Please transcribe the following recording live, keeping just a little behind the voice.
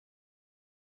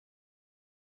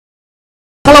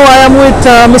Hello, I am with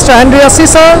Mr. Andrea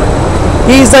Sissa.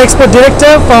 He is the export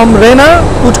director from Renner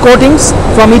wood coatings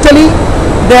from Italy.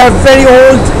 They are very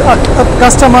old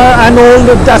customer and old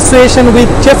association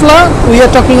with Cefla. We are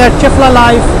talking at Cefla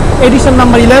Live edition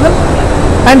number 11.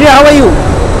 Andrea, how are you?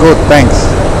 Good, thanks.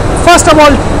 First of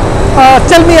all,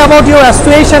 tell me about your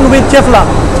association with Cefla.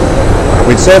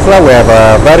 With Cefla we have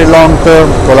a very long-term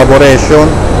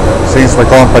collaboration since the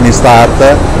company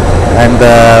started, and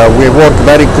we work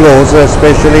very close,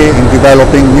 especially in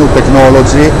developing new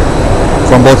technology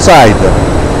from both sides.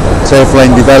 Cefla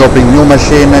in developing new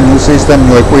machine, new system,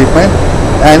 new equipment,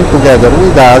 and together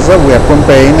with us we are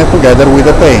campaigning together with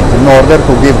the paint in order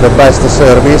to give the best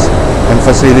service and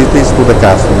facilities to the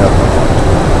customer.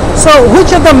 So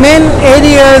which are the main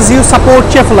areas you support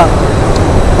Cefla?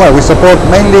 Well, we support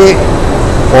mainly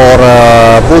for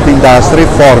wood industry,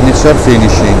 furniture,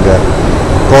 finishing,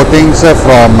 coatings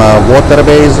from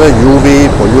water-based,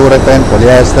 UV, polyurethane,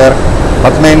 polyester,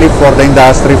 but mainly for the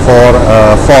industry for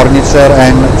furniture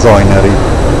and joinery.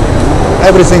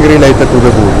 Everything related to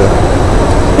the wood.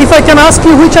 If I can ask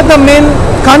you, which are the main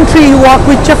country you work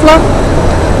with Cefla?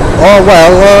 Oh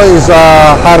well, it's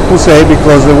hard to say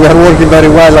because we are working very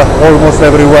well almost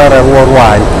everywhere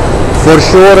worldwide. For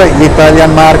sure,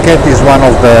 Italian market is one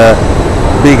of the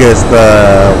biggest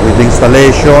with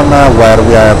installation where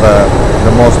we have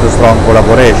the most strong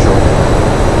collaboration,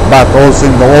 but also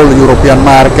in the whole European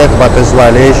market, but as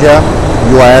well Asia,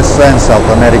 US and South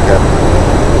America.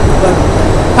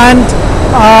 And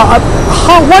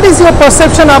what is your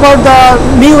perception about the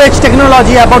new age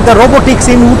technology, about the robotics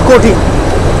in wood coating?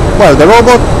 Well, the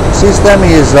robot system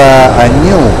is a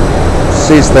new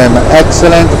system,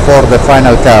 excellent for the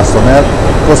final customer,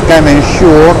 because can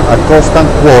ensure a constant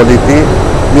quality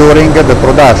during the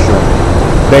production,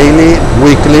 daily,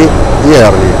 weekly,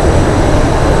 yearly.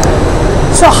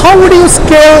 So how would you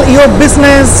scale your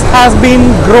business has been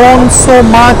grown so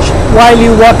much while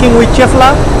you working with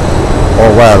Cefla?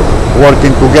 Oh well,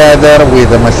 working together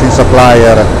with a machine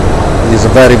supplier is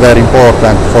very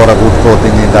important for a wood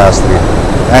coating industry.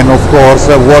 And of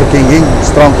course, working in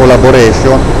strong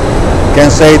collaboration, can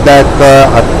say that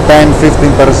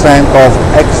 10-15% of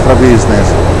extra business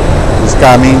is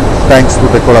coming thanks to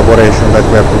the collaboration that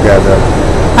we have together.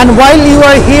 And while you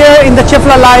are here in the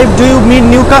Cefla Live, do you meet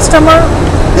new customer?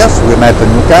 Yes, we met a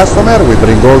new customer, we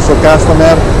bring also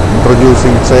customer,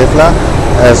 introducing Cefla,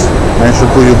 as mentioned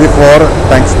to you before,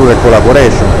 thanks to the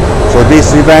collaboration. So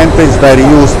this event is very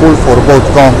useful for both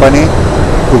companies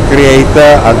to create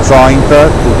a joint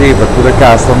to give to the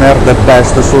customer the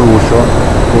best solution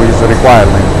to his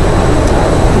requirement.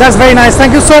 That's very nice.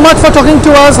 Thank you so much for talking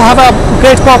to us. Have a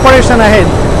great cooperation ahead.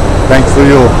 Thanks to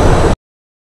you.